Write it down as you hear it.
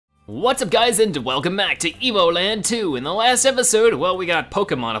What's up guys, and welcome back to Evoland 2. In the last episode, well, we got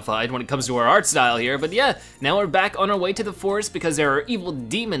Pokemonified when it comes to our art style here, but yeah, now we're back on our way to the forest because there are evil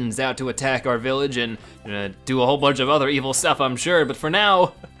demons out to attack our village and do a whole bunch of other evil stuff, I'm sure, but for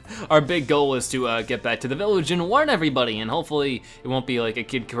now, our big goal is to get back to the village and warn everybody, and hopefully it won't be like a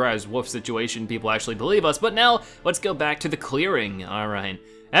Kid cries wolf situation, people actually believe us, but now, let's go back to the clearing, all right.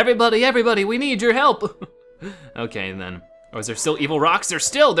 Everybody, we need your help. Okay, then. Oh, is there still evil rocks?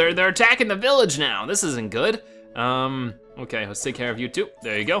 They're attacking the village now. This isn't good. Okay, let's take care of you too.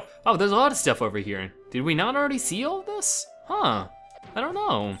 There you go. Oh, there's a lot of stuff over here. Did we not already see all of this? Huh, I don't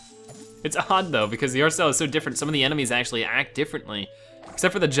know. It's odd though, because the art style is so different, some of the enemies actually act differently.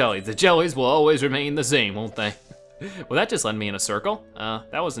 Except for the jellies. The jellies will always remain the same, won't they? Well, that just led me in a circle.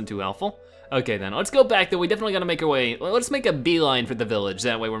 That wasn't too helpful. Okay then, let's go back though. We definitely gotta make our way. Let's make a beeline for the village.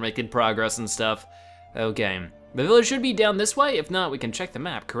 That way we're making progress and stuff. Okay. The village should be down this way. If not, we can check the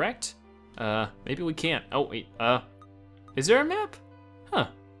map, correct? Maybe we can't. Oh, wait, is there a map? Huh,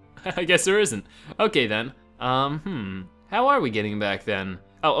 I guess there isn't. Okay then, how are we getting back then?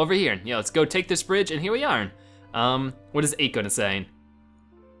 Oh, over here. Yeah, let's go take this bridge, and here we are. What is 8 gonna say?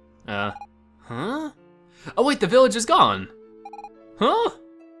 Huh? Oh wait, the village is gone. Huh?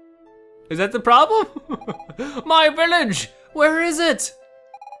 Is that the problem? My village, where is it?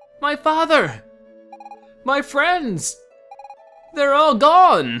 My father. My friends, they're all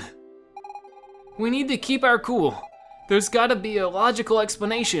gone. We need to keep our cool. There's gotta be a logical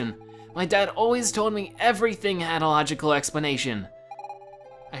explanation. My dad always told me everything had a logical explanation.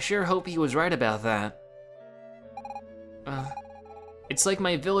 I sure hope he was right about that. It's like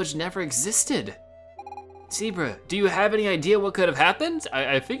my village never existed. Zebra, do you have any idea what could have happened?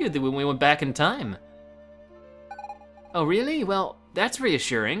 I figured that when we went back in time. Oh really? Well, that's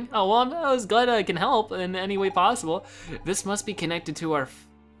reassuring. Oh, well, I was glad I can help in any way possible. This must be connected to our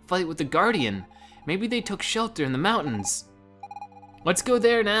fight with the Guardian. Maybe they took shelter in the mountains. Let's go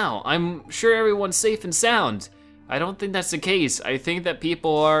there now. I'm sure everyone's safe and sound. I don't think that's the case. I think that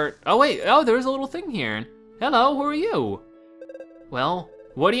people are, oh wait, oh, there's a little thing here. Hello, who are you? Well,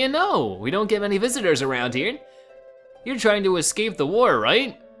 what do you know? We don't get many visitors around here. You're trying to escape the war,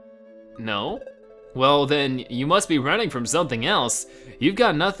 right? No. Well then, you must be running from something else. You've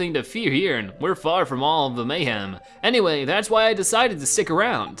got nothing to fear here, and we're far from all of the mayhem. Anyway, that's why I decided to stick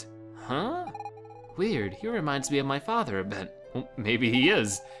around. Huh? Weird, he reminds me of my father a bit. Well, maybe he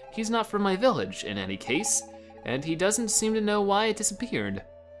is. He's not from my village, in any case, and he doesn't seem to know why it disappeared.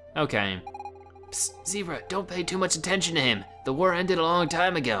 Okay. Psst, Zebra, don't pay too much attention to him. The war ended a long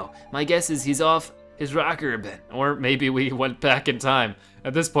time ago. My guess is he's off his rocker a bit. Or maybe we went back in time.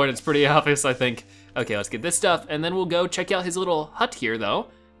 At this point, it's pretty obvious, I think. Okay, let's get this stuff, and then we'll go check out his little hut here, though.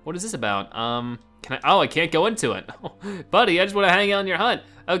 What is this about? I can't go into it. Buddy, I just wanna hang out in your hut.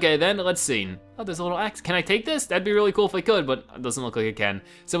 Okay, then, let's see. Oh, there's a little axe. Can I take this? That'd be really cool if I could, but it doesn't look like I can.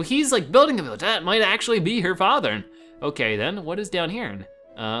 So he's like building a village. That might actually be her father. Okay, then, what is down here?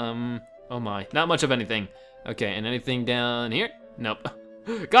 Oh my, not much of anything. Okay, and anything down here? Nope.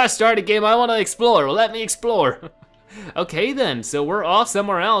 Gosh, start a game, I wanna explore. Let me explore. Okay then, so we're off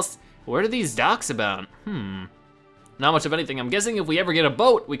somewhere else. What are these docks about? Not much of anything. I'm guessing if we ever get a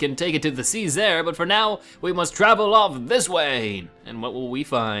boat, we can take it to the seas there, but for now, we must travel off this way. And what will we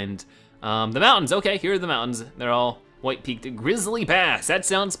find? The mountains, okay, here are the mountains. They're all white-peaked. Grizzly Pass, that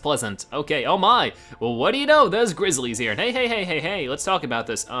sounds pleasant. Okay, oh my. Well, what do you know? There's grizzlies here. Hey, let's talk about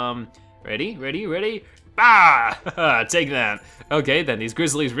this. Ready? Ah, take that. Okay, then these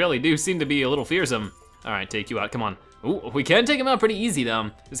grizzlies really do seem to be a little fearsome. All right, take you out, come on. Ooh, we can take him out pretty easy though.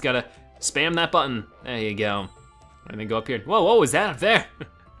 Just gotta spam that button. There you go. And then go up here. Whoa, what was that up there?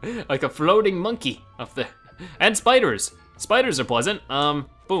 Like a floating monkey up there. And spiders. Spiders are pleasant.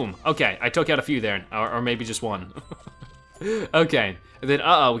 Boom. Okay, I took out a few there, or maybe just one. Okay, and then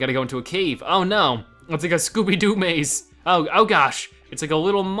we gotta go into a cave. Oh no, it's like a Scooby-Doo maze. Oh gosh, it's like a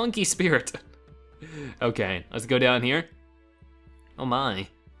little monkey spirit. Okay, let's go down here. Oh my.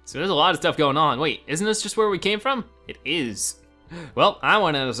 So there's a lot of stuff going on. Wait, isn't this just where we came from? It is. Well, I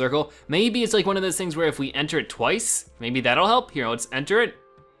went in a circle. Maybe it's like one of those things where if we enter it twice, maybe that'll help. Here, let's enter it,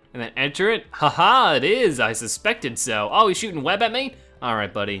 and then enter it. Haha, it is, I suspected so. Oh, he's shooting web at me? All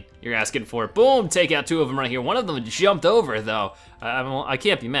right, buddy, you're asking for it. Boom, take out 2 of them right here. One of them jumped over though. I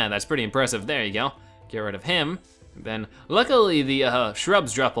can't be mad, that's pretty impressive. There you go, get rid of him. Then, luckily the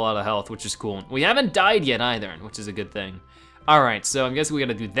shrubs drop a lot of health, which is cool. We haven't died yet either, which is a good thing. All right, so I'm guessing we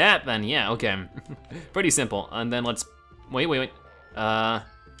gotta do that then, yeah, okay. Pretty simple, and then let's, wait.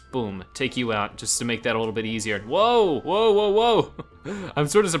 Boom, take you out, just to make that a little bit easier. Whoa. I'm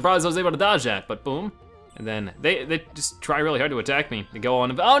sort of surprised I was able to dodge that, but boom. And then they just try really hard to attack me. They go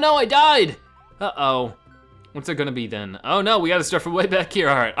on, oh no, I died! Uh-oh. What's there gonna be then? Oh no, we gotta start from way back here.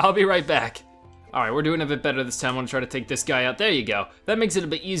 All right, I'll be right back. All right, we're doing a bit better this time. I'm gonna try to take this guy out. There you go. That makes it a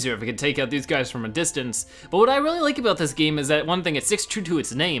bit easier if we can take out these guys from a distance. But what I really like about this game is that one thing, it sticks true to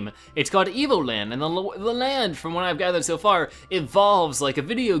its name. It's called Evoland, and the land, from what I've gathered so far, evolves like a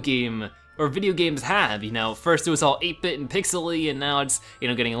video game, or video games have, you know. First it was all 8-bit and pixely, and now it's, you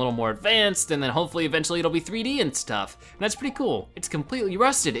know, getting a little more advanced, and then hopefully eventually it'll be 3D and stuff. And that's pretty cool. It's completely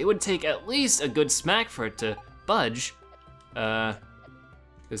rusted. It would take at least a good smack for it to budge.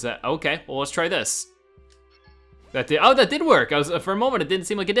 Is that, okay, well let's try this. That did, oh, that did work. For a moment it didn't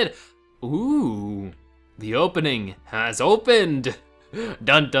seem like it did. Ooh, the opening has opened.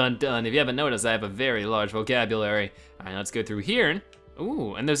 Dun dun dun. If you haven't noticed, I have a very large vocabulary. All right, let's go through here.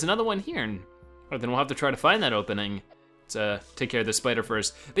 Ooh, and there's another one here. Oh, then we'll have to try to find that opening. Let's take care of the spider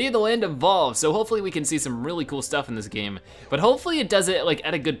first. But yeah, the land evolves, so hopefully we can see some really cool stuff in this game. But hopefully it does it like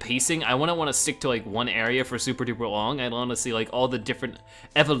at a good pacing. I wouldn't want to stick to like one area for super duper long. I want to see like all the different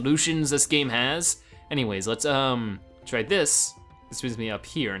evolutions this game has. Anyways, let's try this. This brings me up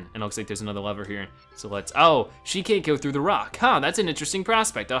here, and it looks like there's another lever here. So let's, oh, she can't go through the rock. Huh, that's an interesting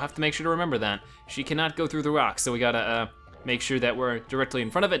prospect. I'll have to make sure to remember that. She cannot go through the rock, so we gotta make sure that we're directly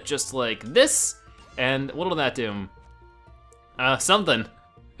in front of it, just like this. And what'll that do? Something.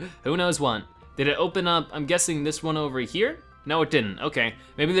 Who knows what? Did it open up, I'm guessing this one over here? No, it didn't, okay.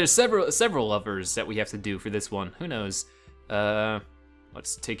 Maybe there's several levers that we have to do for this one, who knows?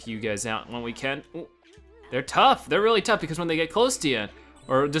 Let's take you guys out when we can. Ooh, they're tough, they're really tough because when they get close to you,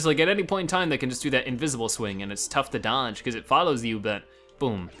 or just like at any point in time, they can just do that invisible swing and it's tough to dodge because it follows you, but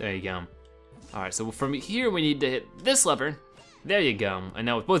boom, there you go. All right, so from here we need to hit this lever. There you go, and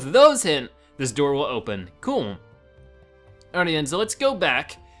now with both of those hit, this door will open, cool. Alrighty then, so let's go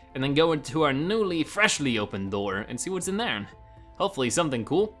back and then go into our newly, freshly opened door and see what's in there. Hopefully something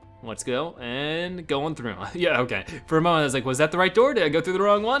cool. Let's go and go on through. Yeah, okay. For a moment I was like, was that the right door? Did I go through the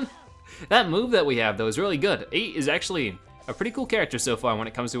wrong one? That move that we have though is really good. 8 is actually a pretty cool character so far when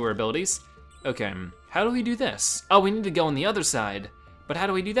it comes to her abilities. Okay, how do we do this? Oh, we need to go on the other side. But how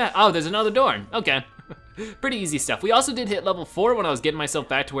do we do that? Oh, there's another door, okay. Pretty easy stuff. We also did hit level 4 when I was getting myself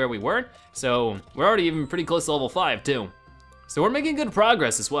back to where we were. So we're already even pretty close to level 5 too. So we're making good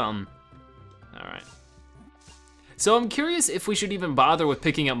progress as well. All right. So I'm curious if we should even bother with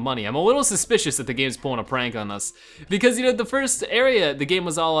picking up money. I'm a little suspicious that the game's pulling a prank on us. Because, you know, the first area, the game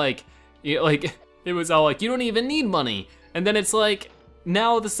was all like, you know, it was all like, you don't even need money. And then it's like,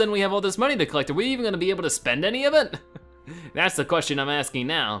 now all of a sudden we have all this money to collect. Are we even gonna be able to spend any of it? That's the question I'm asking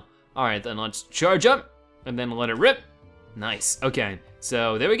now. All right, then let's charge up and then let it rip. Nice, okay.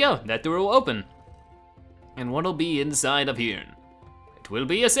 So there we go, that door will open. And what'll be inside of here? It will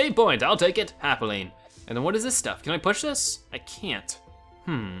be a save point, I'll take it, happily. And then what is this stuff? Can I push this? I can't.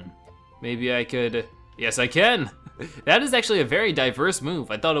 Maybe I could, yes I can. That is actually a very diverse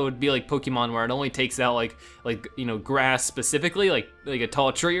move. I thought it would be like Pokemon where it only takes out like you know, grass specifically, like a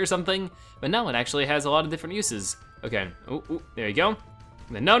tall tree or something. But no, it actually has a lot of different uses. Okay, ooh, there you go.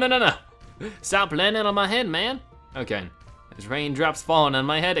 And then, no. Stop landing on my head, man. Okay. There's raindrops falling on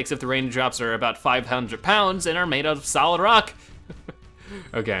my head, except the raindrops are about 500 pounds and are made out of solid rock.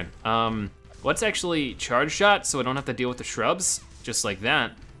 Okay, let's actually charge shot so I don't have to deal with the shrubs, just like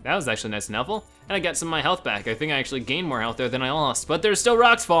that. That was actually nice and helpful. And I got some of my health back. I think I actually gained more health there than I lost, but there's still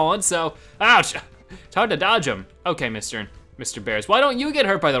rocks falling, so, ouch. It's hard to dodge them. Okay, Mr. Bears, why don't you get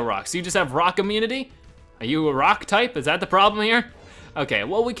hurt by the rocks? You just have rock immunity? Are you a rock type? Is that the problem here? Okay,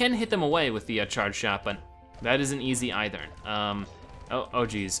 well, we can hit them away with the charge shot, but that isn't easy either. Oh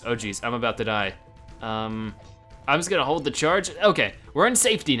geez, I'm about to die. I'm just gonna hold the charge. Okay, we're in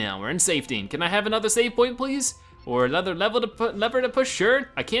safety now, we're in safety. Can I have another save point, please? Or another lever to push, sure?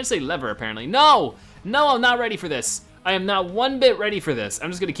 I can't say lever, apparently. No, I'm not ready for this. I am not one bit ready for this.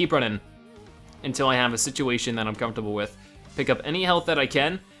 I'm just gonna keep running until I have a situation that I'm comfortable with. Pick up any health that I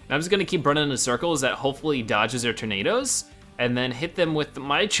can, and I'm just gonna keep running in circles that hopefully dodges their tornadoes, and then hit them with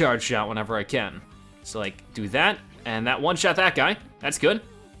my charge shot whenever I can. So like, do that, and that one-shot that guy, that's good.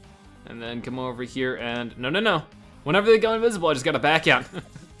 And then come over here and, no. Whenever they go invisible, I just gotta back out.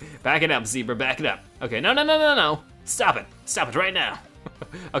 Back it up, Zebra, back it up. Okay, no. Stop it right now.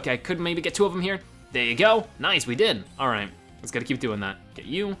 Okay, I could maybe get 2 of them here. There you go, nice, we did. All right, let's gotta keep doing that. Get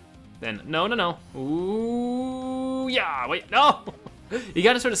you, then no. Ooh, yeah, wait, no. You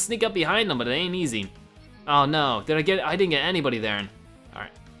gotta sort of sneak up behind them, but it ain't easy. Oh no, I didn't get anybody there. All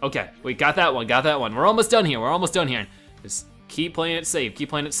right, okay, we got that one. We're almost done here, Just keep playing it safe,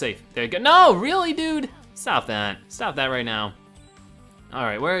 There you go, no, really, dude? Stop that right now. All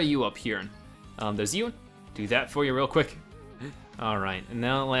right, where are you up here? There's you, do that for you real quick. All right, and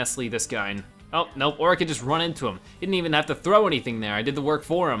now lastly, this guy. Oh, nope, or I could just run into him. He didn't even have to throw anything there. I did the work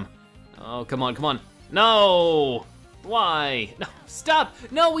for him. Oh, come on, come on. No! Why? No, stop!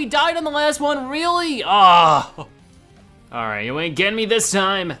 No, we died on the last one, really? Ah! Oh. All right, you ain't getting me this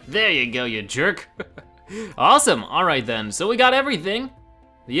time. There you go, you jerk. Awesome, all right then, so we got everything.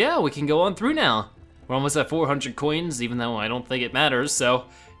 Yeah, we can go on through now. We're almost at 400 coins, even though I don't think it matters, so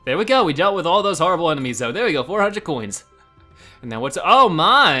there we go. We dealt with all those horrible enemies, though. There we go, 400 coins. And now what's, oh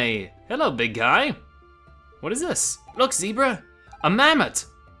my! Hello, big guy. What is this? Look, Zebra, a mammoth.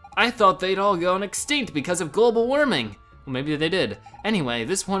 I thought they'd all gone extinct because of global warming. Well, maybe they did. Anyway,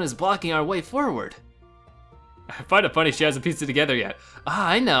 this one is blocking our way forward. I find it funny she hasn't pieced it together yet. Ah,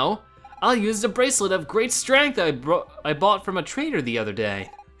 I know. I'll use the bracelet of great strength I bought from a trader the other day.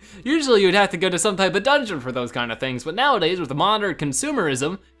 Usually you'd have to go to some type of dungeon for those kind of things, but nowadays with the modern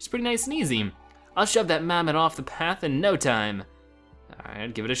consumerism, it's pretty nice and easy. I'll shove that mammoth off the path in no time. All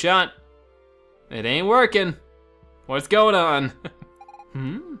right, give it a shot. It ain't working. What's going on?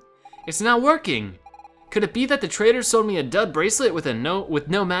 It's not working. Could it be that the trader sold me a dud bracelet with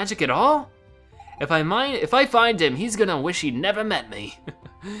no magic at all? If I find him, he's gonna wish he'd never met me.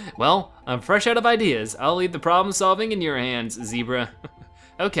 Well, I'm fresh out of ideas. I'll leave the problem solving in your hands, Zebra.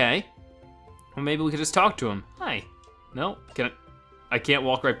 Okay. Well, maybe we could just talk to him. Hi. No, I can't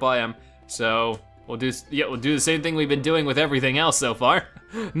walk right by him. So we'll do the same thing we've been doing with everything else so far.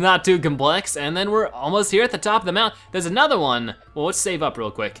 Not too complex. And then we're almost here at the top of the mountain. There's another one. Well, let's save up real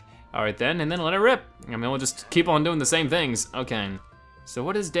quick. All right then, and then let it rip. I mean, we'll just keep on doing the same things. Okay. So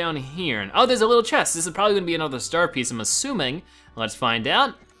what is down here? Oh, there's a little chest. This is probably gonna be another star piece, I'm assuming. Let's find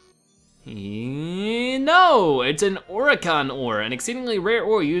out. No, it's an Oricon ore, an exceedingly rare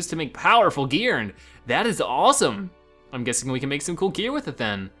ore used to make powerful gear, and that is awesome. I'm guessing we can make some cool gear with it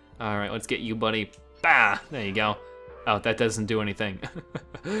then. All right, let's get you, buddy. Bah, there you go. Oh, that doesn't do anything.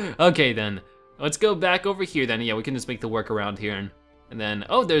 Okay then, let's go back over here then. Yeah, we can just make the workaround here. And then,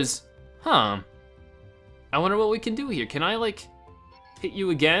 oh, there's, I wonder what we can do here. Can I like hit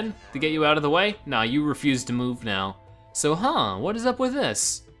you again to get you out of the way? No, you refuse to move now. So, what is up with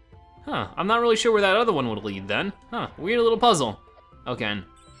this? I'm not really sure where that other one would lead then. Weird little puzzle. Okay,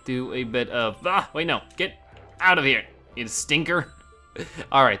 do a bit of, wait, no, get out of here, you stinker.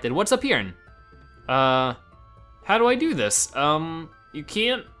 All right, then what's up here? How do I do this? You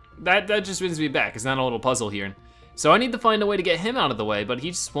can't, that just brings me back. It's not a little puzzle here. So I need to find a way to get him out of the way, but he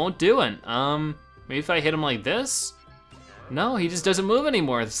just won't do it. Maybe if I hit him like this? No, he just doesn't move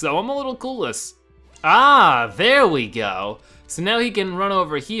anymore, so I'm a little clueless. Ah, there we go. So now he can run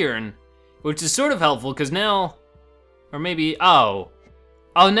over here, and which is sort of helpful, because now, or maybe, oh,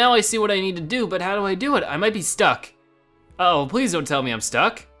 now I see what I need to do, but how do I do it? I might be stuck. Oh, please don't tell me I'm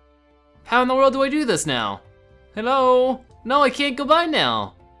stuck. How in the world do I do this now? Hello? No, I can't go by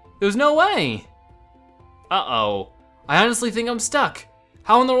now. There's no way. Uh-oh. I honestly think I'm stuck.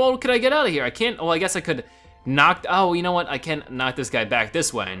 How in the world could I get out of here? I can't, well, I guess I could knock, oh, you know what? I can knock this guy back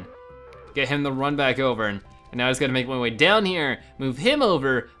this way and get him to run back over. And now I just gotta make my way down here, move him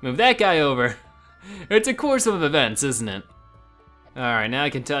over, move that guy over. It's a course of events, isn't it? All right, now I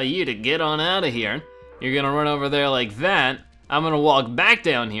can tell you to get on out of here. You're gonna run over there like that. I'm gonna walk back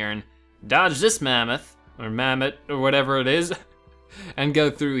down here and dodge this mammoth, or whatever it is, and go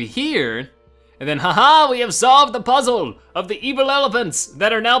through here. And then, haha, we have solved the puzzle of the evil elephants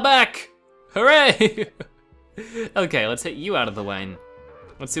that are now back. Hooray! Okay, let's hit you out of the way.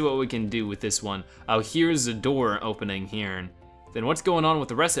 Let's see what we can do with this one. Oh, here's a door opening here. Then what's going on with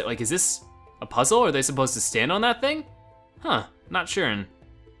the rest of it? Like, is this a puzzle? Are they supposed to stand on that thing? Not sure.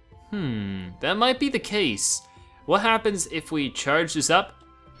 That might be the case. What happens if we charge this up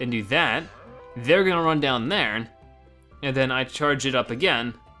and do that? They're gonna run down there, and then I charge it up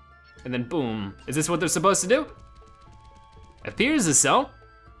again, and then boom. Is this what they're supposed to do? Appears as so.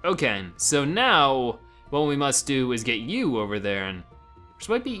 Okay, so now what we must do is get you over there, and which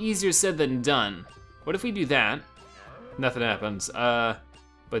might be easier said than done. What if we do that? Nothing happens.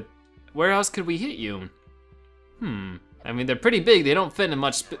 But where else could we hit you? I mean, they're pretty big. They don't fit in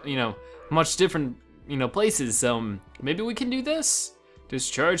much, much different, places. So maybe we can do this.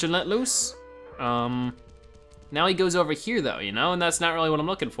 Just charge and let loose. Now he goes over here though, and that's not really what I'm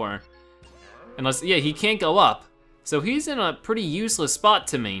looking for. Unless, yeah, he can't go up. So he's in a pretty useless spot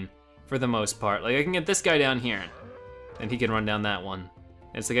to me, for the most part. Like, I can get this guy down here, and he can run down that one.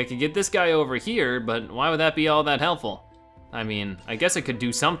 And it's like I could get this guy over here, but why would that be all that helpful? I mean, I guess I could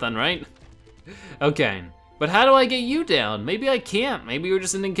do something, right? Okay, but how do I get you down? Maybe I can't, maybe you're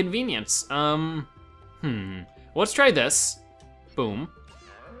just an inconvenience. Let's try this. Boom.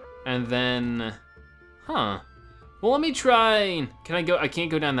 And then, Huh. Well, let me try, can I go, I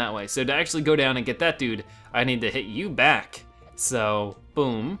can't go down that way. So to actually go down and get that dude, I need to hit you back. So,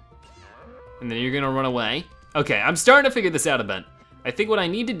 boom. And then you're gonna run away. Okay, I'm starting to figure this out a bit. I think what I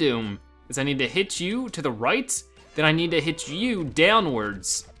need to do is I need to hit you to the right, then I need to hit you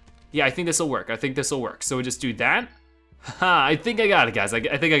downwards. Yeah, I think this'll work, I think this'll work. So we just do that. Haha, I think I got it, guys. I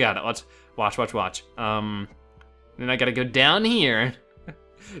think I got it. Watch. Then I gotta go down here.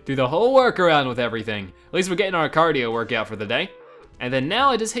 Do the whole workaround with everything. At least we're getting our cardio workout for the day. And then now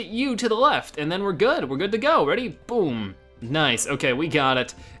I just hit you to the left, and then we're good to go. Ready? Boom. Nice, okay, we got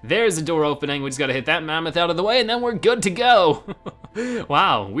it. There's the door opening. We just gotta hit that mammoth out of the way, and then we're good to go.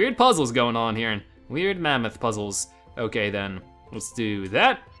 Wow, weird puzzles going on here. Weird mammoth puzzles. Okay then, let's do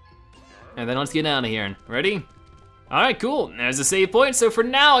that. And then let's get out of here. Ready? All right, cool, there's a save point. So for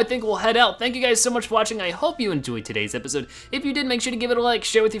now, I think we'll head out. Thank you guys so much for watching. I hope you enjoyed today's episode. If you did, make sure to give it a like,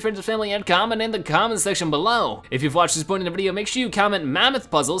 share with your friends and family, and comment in the comment section below. If you've watched this point in the video, make sure you comment Mammoth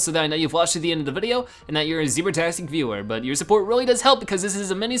Puzzle so that I know you've watched to the end of the video and that you're a Zebratastic viewer. But your support really does help because this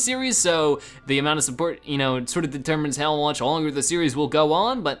is a mini-series, so the amount of support, you know, sort of determines how much longer the series will go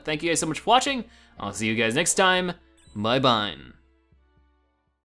on. But thank you guys so much for watching. I'll see you guys next time. Bye-bye.